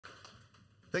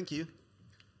Thank you.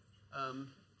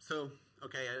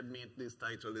 Okay, I admit this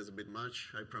title is a bit much.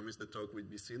 I promise the talk would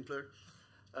be simpler.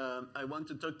 I want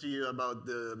to talk to you about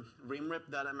the RIMReP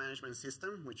data management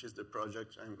system, which is the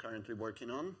project I'm currently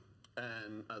working on.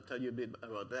 And I'll tell you a bit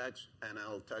about that, and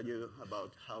I'll tell you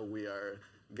about how we are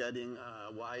getting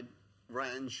a wide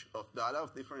range of data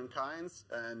of different kinds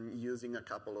and using a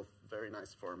couple of very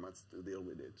nice formats to deal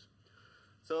with it.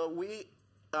 So we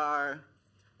are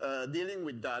dealing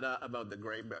with data about the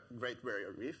Great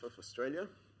Barrier Reef of Australia.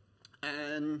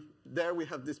 And there we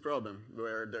have this problem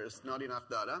where there's not enough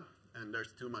data and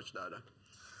there's too much data.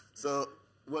 So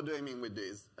what do I mean with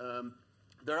this?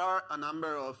 There are a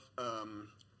number of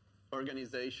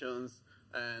organizations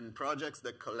and projects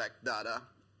that collect data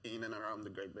in and around the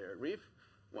Great Barrier Reef.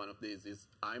 One of these is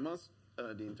IMOS,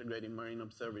 the Integrated Marine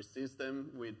Observatory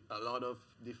System, with a lot of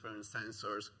different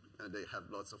sensors. They have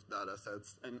lots of data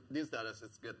sets, and these data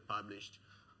sets get published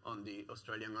on the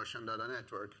Australian Ocean Data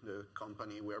Network, the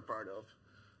company we're part of.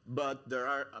 But there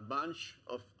are a bunch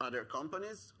of other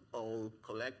companies all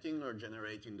collecting or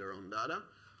generating their own data.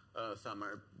 Some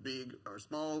are big or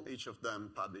small. Each of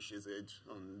them publishes it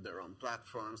on their own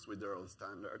platforms with their own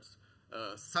standards.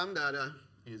 Some data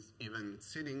is even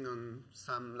sitting on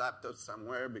some laptops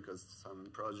somewhere because some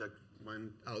project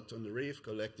went out on the reef,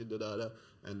 collected the data,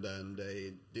 and then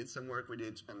they did some work with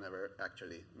it and never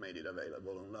actually made it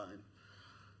available online.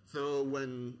 So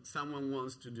when someone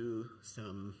wants to do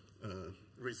some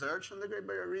research on the Great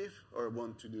Barrier Reef or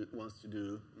wants to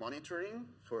do monitoring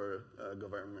for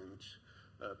government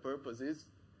purposes,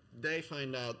 they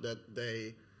find out that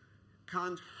they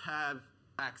can't have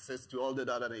access to all the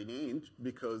data they need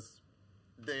because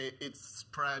it's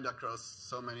spread across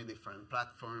so many different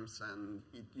platforms and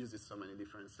it uses so many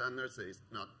different standards that it's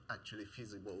not actually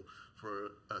feasible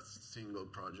for a single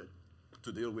project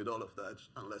to deal with all of that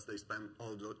unless they spend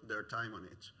all their time on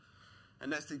it.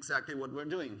 And that's exactly what we're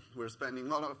doing. We're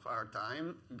spending all of our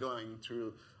time going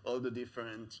through all the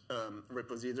different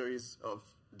repositories of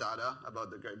data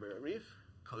about the Great Barrier Reef,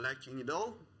 collecting it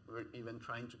all. We're even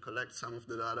trying to collect some of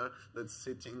the data that's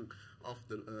sitting off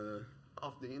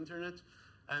the internet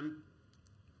and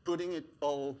putting it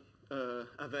all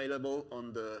available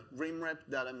on the RIMReP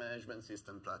data management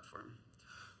system platform.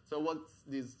 So what's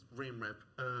this RIMReP?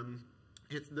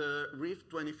 It's the Reef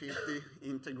 2050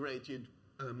 Integrated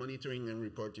Monitoring and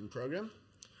Reporting Program.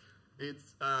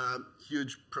 It's a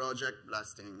huge project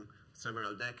lasting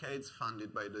several decades,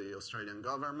 funded by the Australian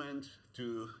government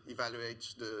to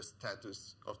evaluate the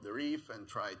status of the reef and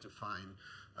try to find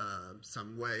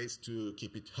some ways to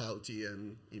keep it healthy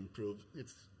and improve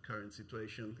its current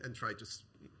situation and try to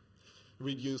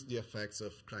reduce the effects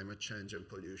of climate change and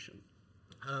pollution.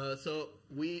 So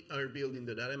we are building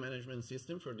the data management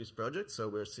system for this project. So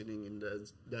we're sitting in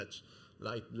that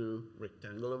light blue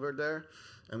rectangle over there.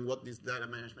 And what this data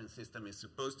management system is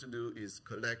supposed to do is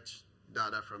collect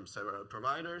data from several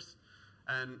providers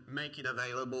and make it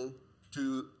available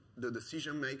to the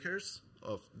decision makers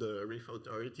of the Reef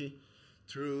Authority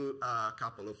through a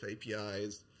couple of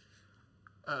APIs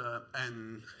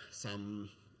and some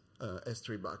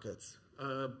S3 buckets.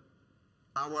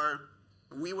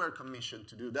 We were commissioned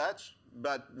to do that,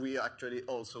 but we actually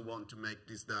also want to make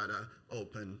this data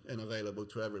open and available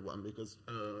to everyone because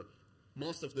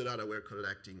most of the data we're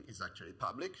collecting is actually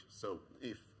public. So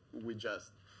if we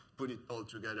just put it all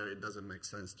together, it doesn't make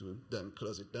sense to then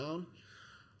close it down.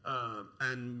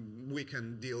 And we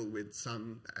can deal with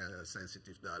some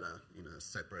sensitive data in a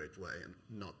separate way and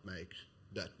not make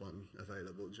that one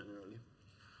available generally.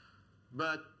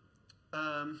 But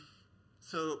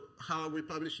so how are we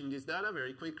publishing this data?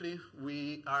 Very quickly,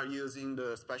 we are using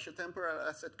the Spatial Temporal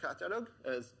Asset Catalog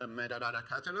as a metadata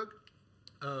catalog.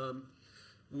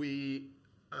 We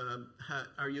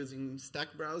are using Stack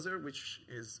Browser, which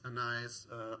is a nice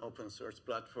open source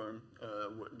platform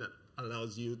that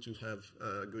allows you to have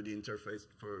a good interface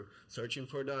for searching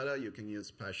for data. You can use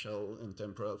spatial and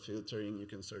temporal filtering. You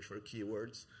can search for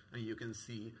keywords, and you can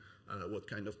see what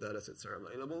kind of data sets are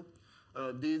available.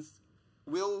 These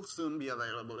will soon be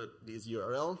available at this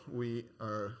URL. We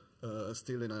are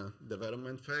still in a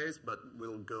development phase, but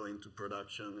we'll go into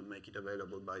production and make it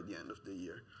available by the end of the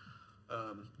year.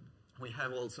 We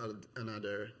have also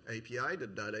another API, the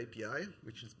Data API,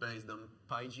 which is based on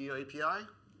PyGeo API,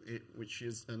 which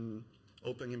is an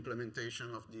open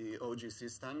implementation of the OGC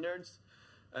standards.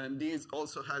 And this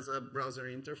also has a browser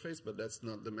interface, but that's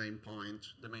not the main point.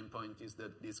 The main point is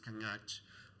that this can act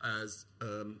as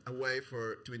a way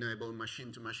to enable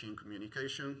machine-to-machine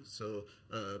communication. So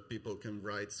people can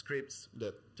write scripts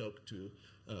that talk to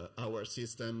our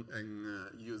system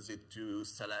and use it to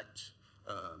select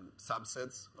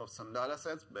subsets of some data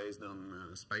sets based on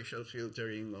spatial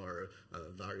filtering or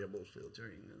variable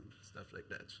filtering and stuff like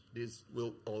that. This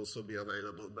will also be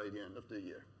available by the end of the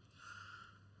year.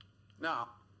 Now,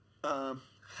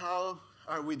 how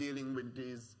are we dealing with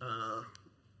this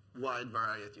wide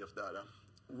variety of data?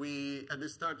 At the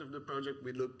start of the project,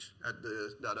 we looked at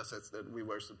the data sets that we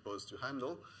were supposed to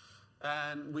handle,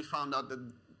 and we found out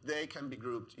that they can be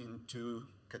grouped in two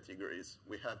categories.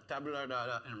 We have tabular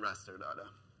data and raster data.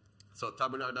 So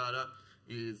tabular data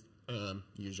is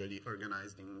usually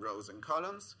organized in rows and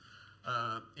columns.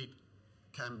 It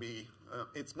can be,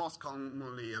 it's most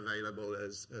commonly available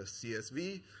as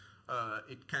CSV.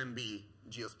 It can be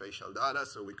geospatial data,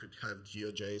 so we could have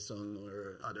GeoJSON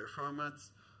or other formats.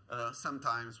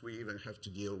 Sometimes we even have to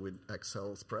deal with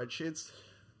Excel spreadsheets.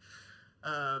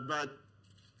 But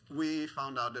we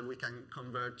found out that we can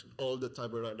convert all the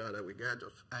tabular data we get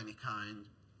of any kind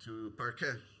to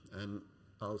Parquet, and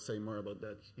I'll say more about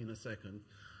that in a second.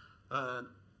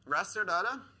 Raster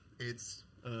data, it's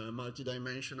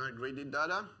multidimensional gridded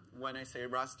data. When I say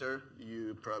raster,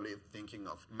 you're probably thinking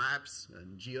of maps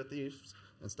and geotiffs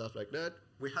and stuff like that.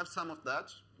 We have some of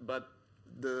that, but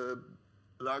the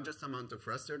largest amount of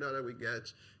raster data we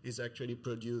get is actually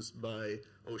produced by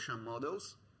ocean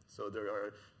models. So there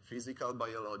are physical,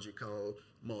 biological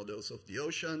models of the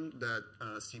ocean that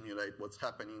simulate what's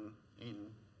happening in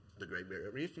the Great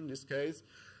Barrier Reef in this case.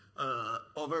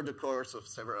 Over the course of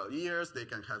several years, they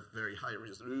can have very high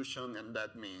resolution, and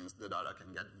that means the data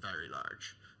can get very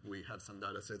large. We have some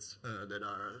data sets that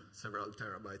are several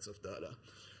terabytes of data.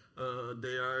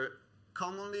 They are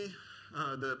commonly,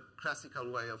 the classical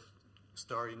way of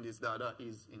storing this data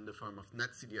is in the form of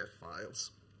netcdf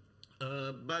files.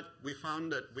 But we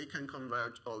found that we can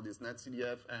convert all this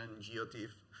netcdf and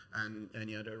geotiff and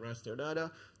any other raster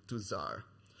data to Zarr.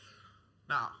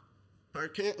 Now,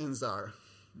 Parquet and Zarr,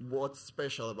 what's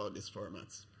special about these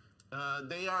formats?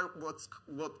 They are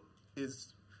what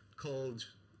is called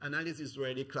Analysis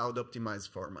Ready Cloud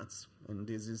Optimised formats. And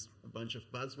this is a bunch of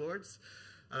buzzwords.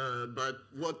 But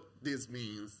what this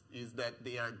means is that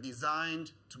they are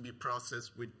designed to be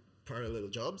processed with parallel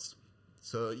jobs.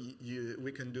 So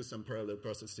we can do some parallel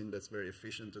processing that's very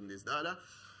efficient on this data.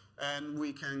 And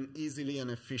we can easily and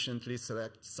efficiently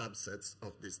select subsets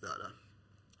of this data.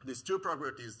 These two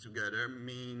properties together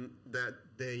mean that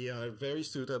they are very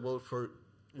suitable for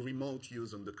remote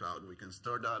use on the cloud. We can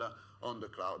store data on the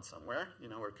cloud somewhere.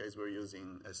 In our case, we're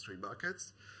using S3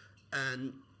 buckets.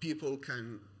 And people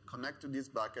can connect to these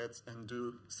buckets and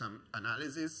do some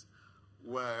analysis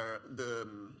where the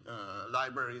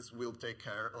libraries will take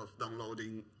care of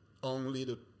downloading only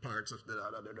the parts of the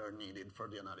data that are needed for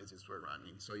the analysis we're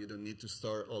running. So you don't need to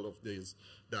store all of these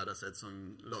data sets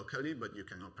locally, but you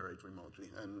can operate remotely.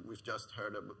 And we've just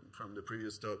heard from the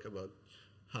previous talk about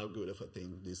how good of a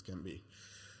thing this can be.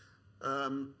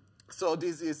 So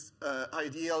this is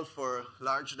ideal for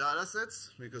large data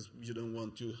sets because you don't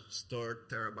want to store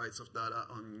terabytes of data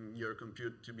on your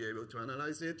compute to be able to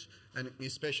analyze it. And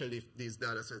especially if these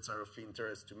data sets are of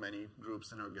interest to many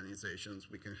groups and organizations,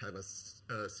 we can have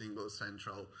a single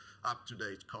central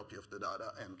up-to-date copy of the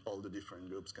data, and all the different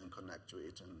groups can connect to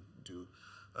it and do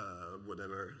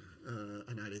whatever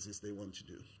analysis they want to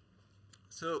do.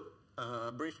 So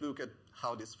a brief look at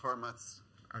how these formats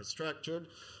are structured.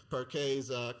 Parquet is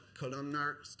a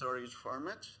columnar storage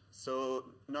format. So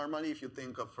normally if you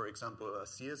think of, for example, a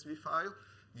CSV file,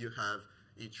 you have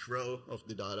each row of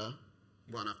the data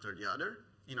one after the other.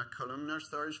 In a columnar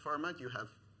storage format, you have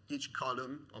each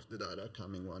column of the data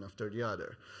coming one after the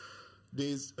other.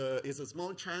 This is a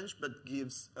small change, but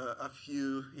gives a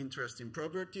few interesting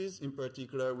properties. In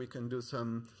particular, we can do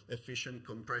some efficient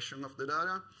compression of the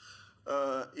data.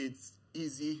 It's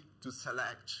easy to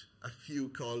select a few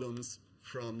columns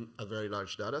from a very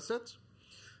large data set.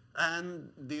 And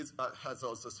this has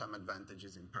also some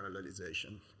advantages in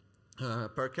parallelization.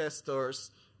 Parquet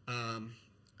stores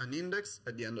an index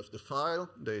at the end of the file.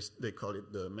 They call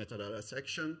it the metadata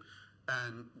section.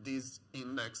 And this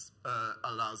index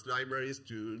allows libraries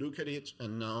to look at it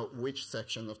and know which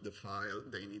section of the file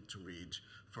they need to read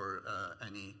for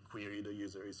any query the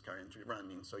user is currently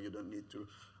running. So you don't need to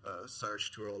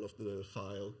search through all of the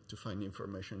file to find the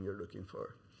information you're looking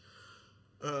for.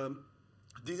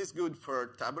 This is good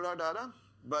for tabular data,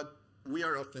 but we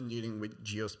are often dealing with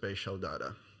geospatial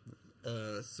data.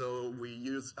 So we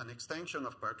use an extension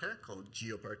of Parquet called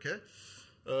GeoParquet.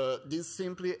 This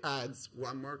simply adds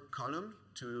one more column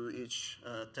to each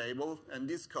table, and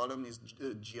this column is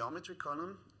a geometry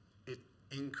column. It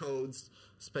encodes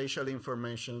spatial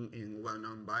information in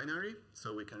well-known binary,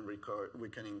 so we can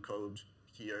encode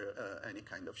here any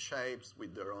kind of shapes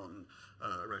with their own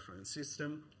reference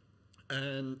system.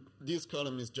 And this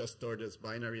column is just stored as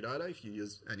binary data. If you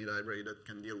use any library that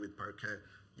can deal with Parquet,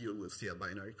 you will see a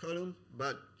binary column.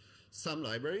 But some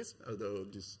libraries, although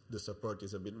the support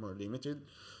is a bit more limited,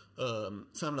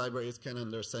 some libraries can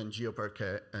understand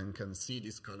GeoParquet and can see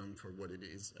this column for what it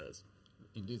is, as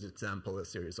in this example, a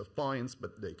series of points,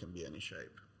 but they can be any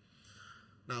shape.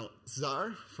 Now,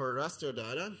 Zarr for raster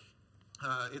data,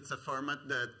 it's a format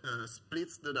that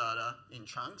splits the data in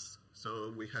chunks.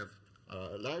 So we have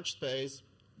a large space.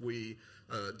 We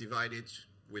divide it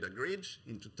with a grid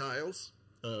into tiles.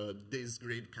 This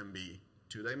grid can be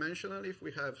two-dimensional if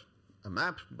we have a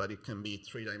map, but it can be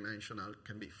three-dimensional,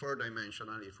 can be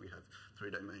four-dimensional if we have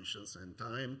 3 dimensions and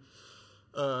time.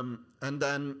 And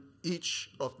then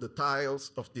each of the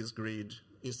tiles of this grid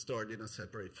is stored in a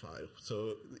separate file.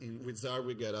 So with Zarr,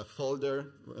 we get a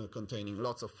folder containing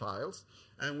lots of files,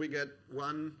 and we get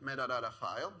one metadata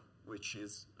file, which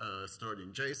is stored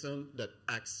in JSON that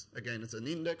acts, again, as an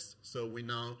index. So we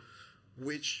know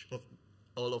which of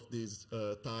all of these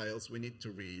tiles we need to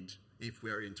read if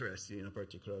we are interested in a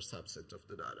particular subset of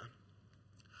the data.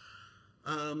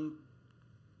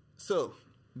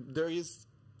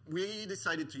 We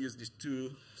decided to use these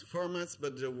two formats,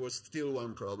 but there was still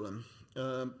one problem.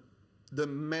 The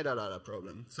metadata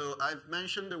problem. So I've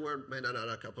mentioned the word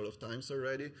metadata a couple of times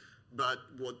already, but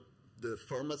what the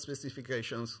format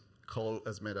specifications call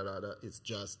as metadata is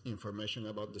just information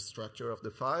about the structure of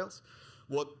the files.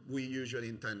 What we usually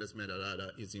intend as metadata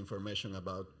is information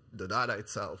about the data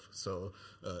itself. So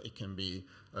it can be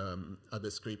a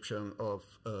description of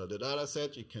the data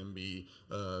set. It can be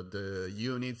the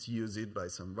units used by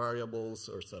some variables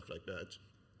or stuff like that.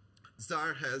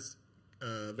 Zarr has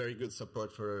very good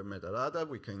support for metadata.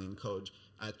 We can encode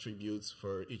attributes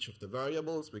for each of the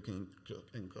variables. We can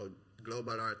encode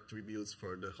global attributes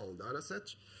for the whole data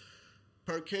set.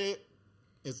 Parquet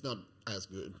is not as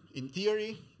good. In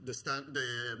theory, the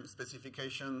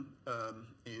specification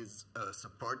is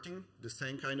supporting the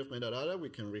same kind of metadata. We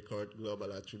can record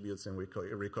global attributes and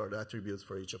record attributes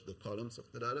for each of the columns of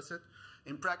the data set.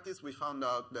 In practice, we found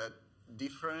out that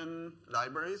different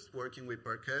libraries working with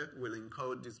Parquet will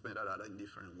encode this metadata in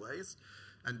different ways.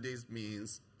 And this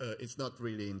means it's not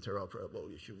really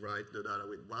interoperable. If you write the data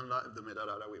with the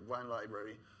metadata with one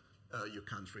library, you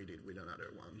can't read it with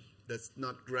another one. That's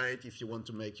not great if you want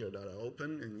to make your data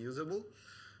open and usable.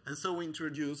 And so we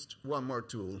introduced one more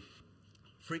tool,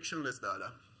 frictionless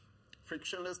data.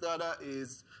 Frictionless data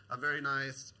is a very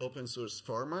nice open source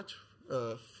format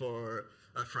for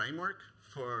a framework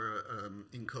for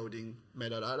encoding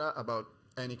metadata about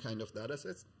any kind of data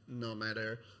sets, no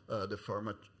matter the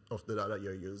format of the data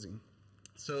you're using.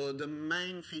 So the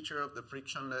main feature of the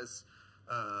frictionless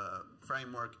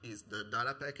framework is the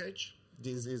data package.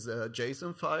 This is a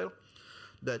JSON file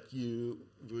that you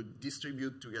would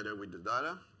distribute together with the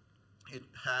data. It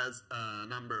has a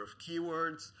number of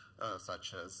keywords,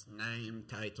 such as name,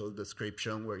 title,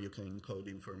 description, where you can encode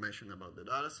information about the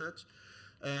data set.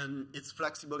 And it's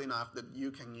flexible enough that you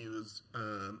can use,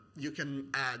 you can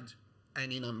add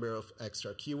any number of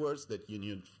extra keywords that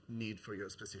you need for your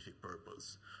specific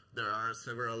purpose. There are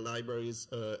several libraries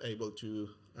able to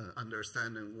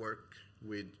understand and work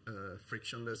with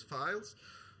frictionless files,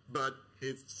 but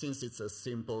since it's a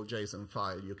simple JSON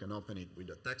file, you can open it with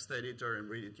a text editor and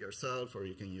read it yourself, or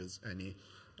you can use any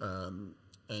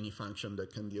function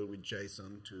that can deal with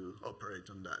JSON to operate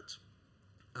on that.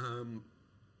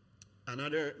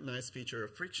 Another nice feature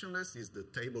of frictionless is the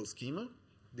table schema.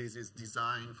 This is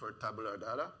designed for tabular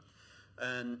data,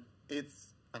 and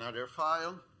it's another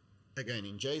file, again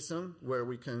in JSON, where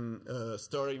we can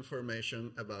store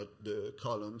information about the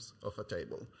columns of a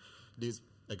table. This,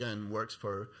 again, works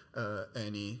for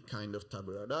any kind of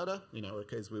tabular data. In our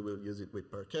case, we will use it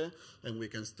with Parquet, and we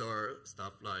can store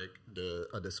stuff like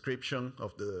a description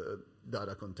of the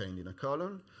data contained in a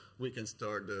column. We can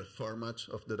store the format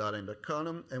of the data in the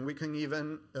column, and we can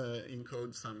even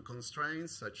encode some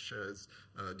constraints, such as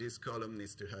this column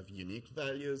needs to have unique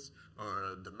values,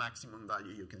 or the maximum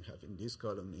value you can have in this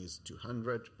column is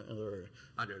 200, or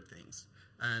other things.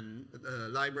 And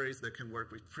libraries that can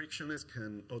work with frictionless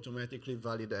can automatically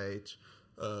validate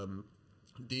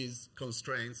these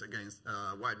constraints against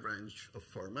a wide range of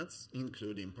formats,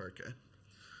 including Parquet.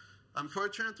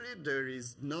 Unfortunately, there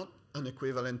is not an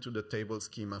equivalent to the table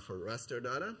schema for raster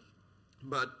data,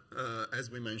 but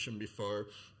as we mentioned before,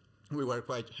 we were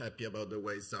quite happy about the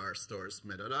way Zarr stores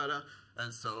metadata,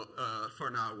 and so for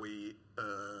now we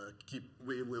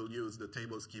will use the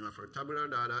table schema for tabular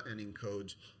data and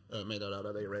encode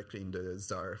metadata directly in the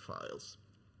Zarr files.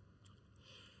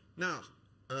 Now,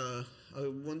 I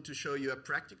want to show you a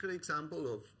practical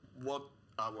example of what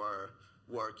our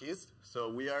work is. So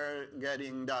we are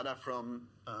getting data from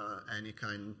any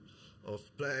kind of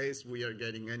place. We are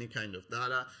getting any kind of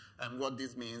data. And what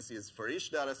this means is for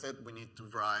each data set, we need to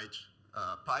write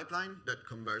a pipeline that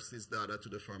converts this data to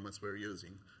the formats we're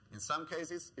using. In some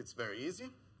cases, it's very easy.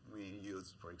 We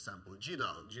use, for example,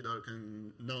 GDAL.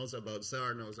 GDAL knows about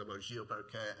Zarr, knows about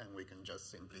GeoParquet, and we can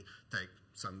just simply take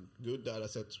some good data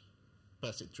sets,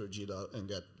 pass it through GDAL, and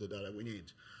get the data we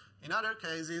need. In other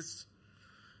cases,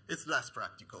 it's less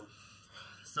practical.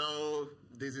 So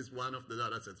this is one of the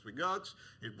data sets we got.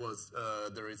 It was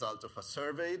the result of a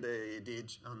survey they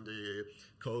did on the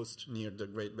coast near the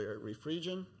Great Barrier Reef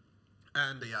region.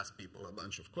 And they asked people a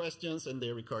bunch of questions, and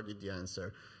they recorded the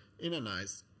answer in a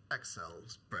nice Excel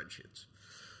spreadsheet.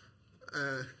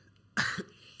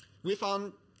 We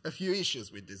found a few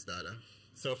issues with this data.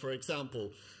 So for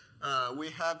example, we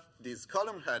have these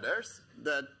column headers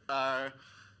that are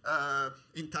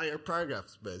entire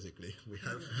paragraphs, basically. We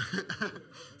have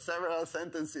several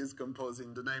sentences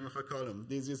composing the name of a column.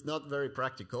 This is not very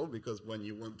practical because when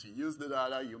you want to use the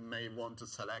data, you may want to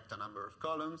select a number of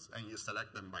columns and you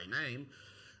select them by name.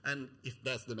 And if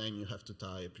that's the name you have to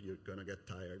type, you're going to get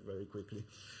tired very quickly.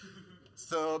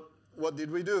 So what did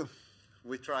we do?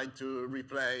 We tried to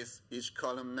replace each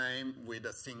column name with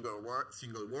a single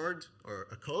word or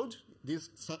a code.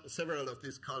 Several of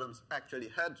these columns actually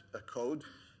had a code,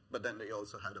 but then they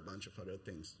also had a bunch of other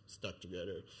things stuck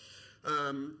together.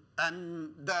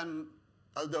 And then,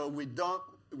 although we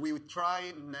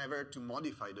try never to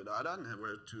modify the data,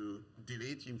 never to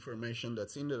delete information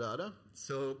that's in the data.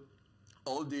 So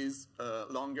all these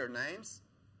longer names,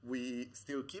 we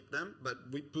still keep them, but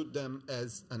we put them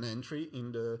as an entry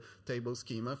in the table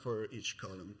schema for each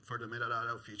column, for the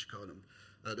metadata of each column.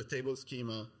 The table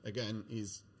schema, again,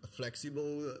 is a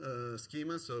flexible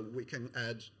schema, so we can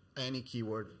add any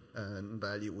keyword and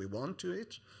value we want to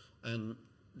it, and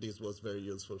this was very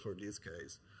useful for this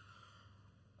case.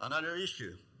 Another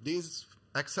issue, this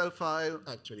Excel file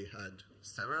actually had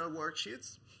several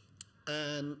worksheets,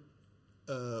 and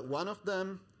one of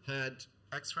them had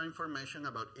extra information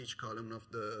about each column of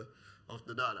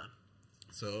the data.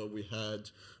 So we had,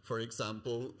 for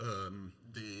example,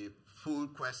 the full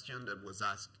question that was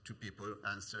asked to people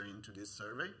answering to this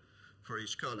survey for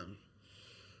each column.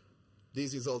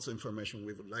 This is also information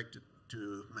we would like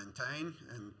to maintain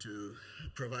and to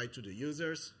provide to the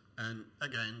users. And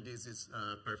again, this is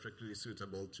perfectly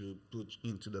suitable to put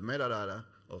into the metadata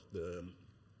of the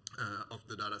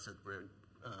data set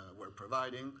we're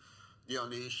providing. The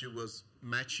only issue was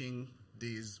matching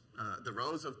these, the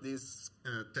rows of this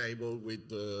table with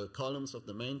the columns of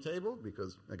the main table,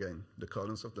 because again, the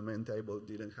columns of the main table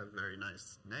didn't have very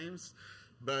nice names.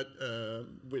 But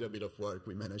with a bit of work,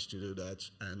 we managed to do that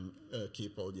and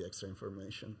keep all the extra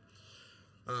information.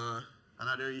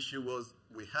 Another issue was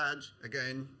we had,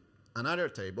 again, another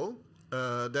table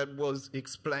that was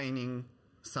explaining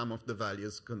some of the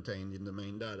values contained in the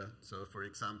main data. So, for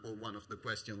example, one of the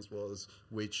questions was,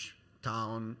 which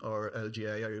town or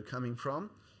LGA are you coming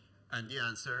from? And the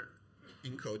answer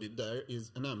encoded there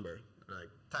is a number, like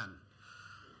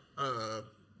 10.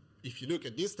 If you look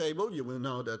at this table, you will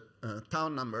know that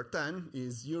town number 10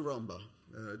 is Urumba.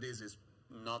 This is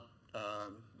not a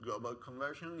global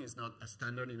conversion. It's not a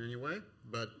standard in any way.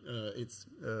 But it's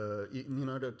in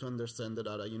order to understand the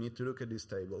data, you need to look at this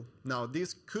table. Now,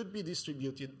 this could be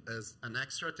distributed as an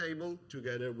extra table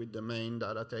together with the main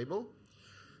data table.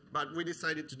 But we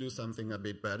decided to do something a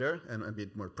bit better and a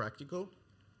bit more practical.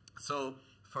 So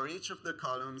for each of the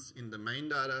columns in the main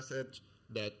data set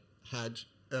that had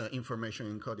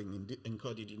information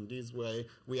encoded in this way,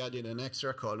 we added an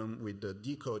extra column with the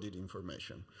decoded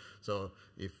information. So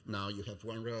if now you have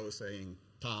one row saying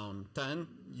town 10,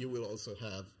 you will also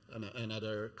have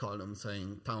another column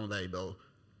saying town label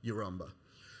Urumba.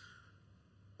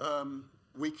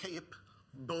 We keep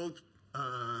both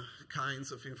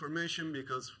kinds of information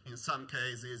because in some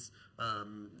cases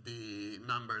the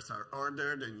numbers are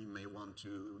ordered and you may want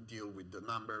to deal with the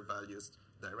number values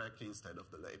directly instead of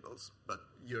the labels, but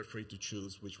you're free to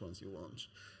choose which ones you want.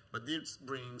 But this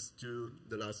brings to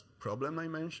the last problem I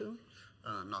mentioned,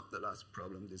 not the last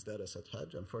problem this data set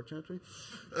had, unfortunately.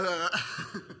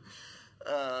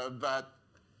 But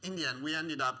in the end, we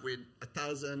ended up with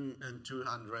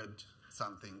 1,200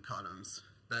 something columns.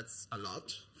 That's a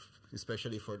lot,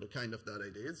 especially for the kind of data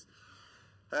it is.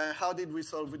 How did we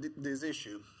solve this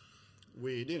issue?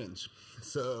 We didn't.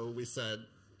 So we said,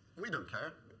 we don't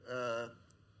care.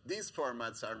 These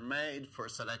formats are made for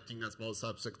selecting a small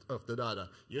subset of the data.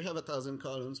 You have 1,000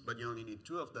 columns, but you only need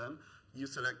 2 of them. you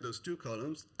select those 2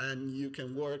 columns, and you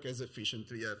can work as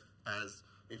efficiently as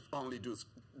if only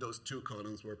those 2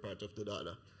 columns were part of the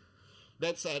data.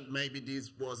 That said, maybe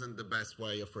this wasn't the best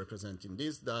way of representing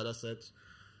this data set.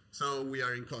 So we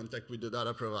are in contact with the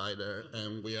data provider,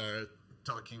 and we are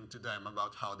talking to them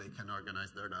about how they can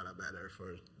organize their data better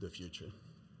for the future.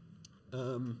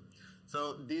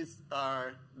 So these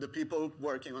are the people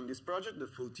working on this project. The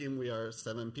full team, we are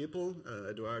 7 people.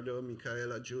 Eduardo,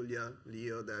 Michaela, Julia,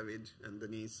 Leo, David, and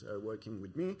Denise are working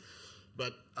with me.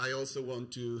 But I also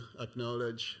want to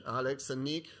acknowledge Alex and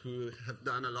Nick, who have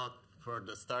done a lot for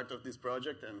the start of this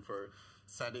project and for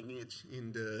setting it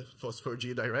in the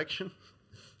Phosphor-G direction.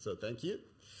 So thank you.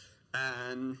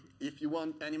 And if you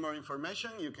want any more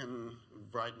information, you can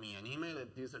write me an email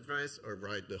at this address or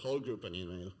write the whole group an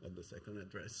email at the second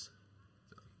address.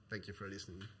 So thank you for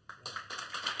listening.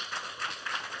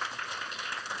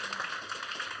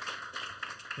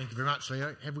 Thank you very much,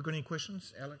 Leo. Have we got any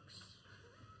questions, Alex?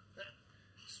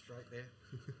 Straight there.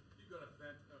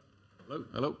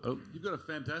 Hello. You've got a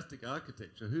fantastic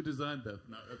architecture. Who designed that?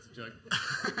 No, that's a joke.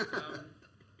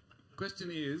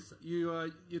 Question is, you're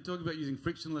talking about using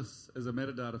frictionless as a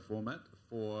metadata format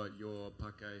for your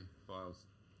Parquet files.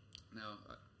 Now,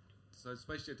 so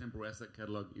Spatial Temporal Asset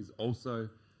Catalog is also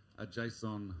a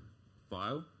JSON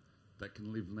file that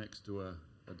can live next to a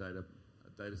data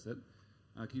set.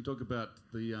 Can you talk about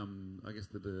the, I guess,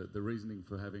 the reasoning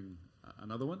for having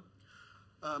another one?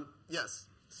 Yes.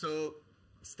 So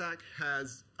Stack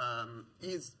has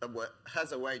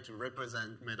a way to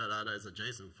represent metadata as a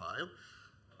JSON file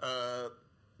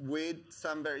with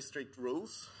some very strict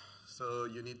rules. So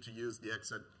you need to use the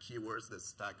exact keywords that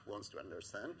Stack wants to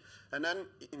understand. And then,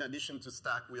 in addition to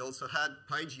Stack, we also had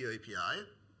PyGeo API,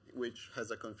 which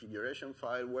has a configuration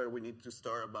file where we need to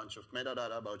store a bunch of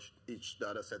metadata about each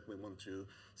data set we want to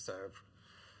serve.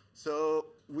 So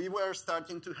we were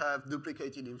starting to have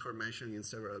duplicated information in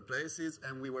several places,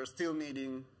 and we were still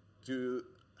needing to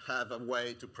have a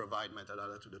way to provide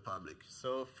metadata to the public.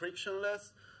 So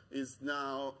frictionless is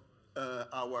now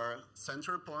our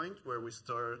central point where we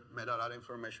store metadata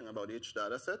information about each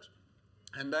data set.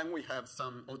 And then we have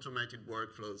some automated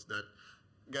workflows that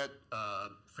get a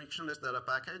frictionless data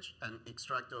package and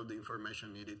extract all the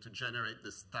information needed to generate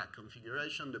the Stack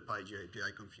configuration, the PyGeo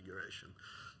API configuration.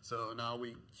 So now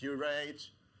we curate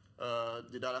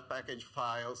the data package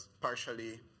files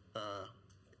partially.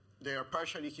 They are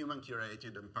partially human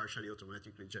curated and partially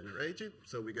automatically generated.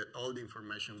 So we get all the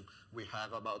information we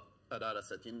have about a data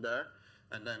set in there.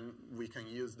 And then we can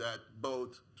use that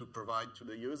both to provide to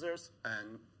the users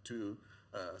and to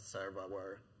serve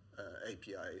our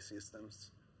API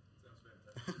systems. Sounds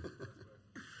fantastic.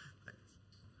 Thanks.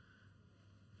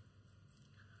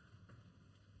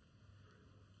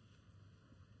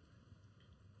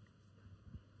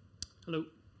 Hello.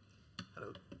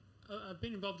 Hello. I've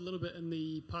been involved a little bit in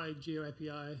the PyGeo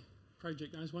API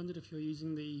project. I just wondered if you're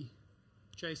using the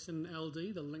JSON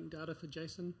LD, the linked data for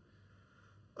JSON.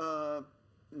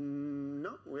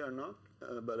 No, we are not,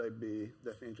 but I'd be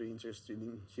definitely interested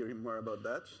in hearing more about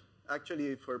that.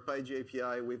 Actually, for PyGeo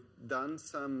API, we've done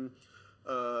some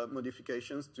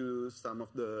modifications to some of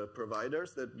the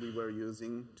providers that we were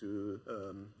using to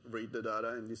read the data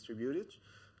and distribute it.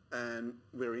 And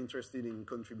we're interested in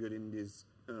contributing these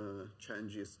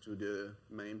changes to the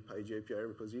main PyGeo API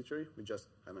repository. We just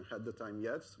haven't had the time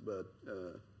yet, but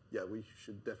yeah, we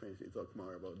should definitely talk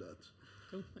more about that.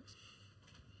 Cool, thanks.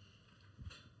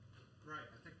 Right,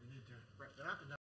 I think we need to wrap that up.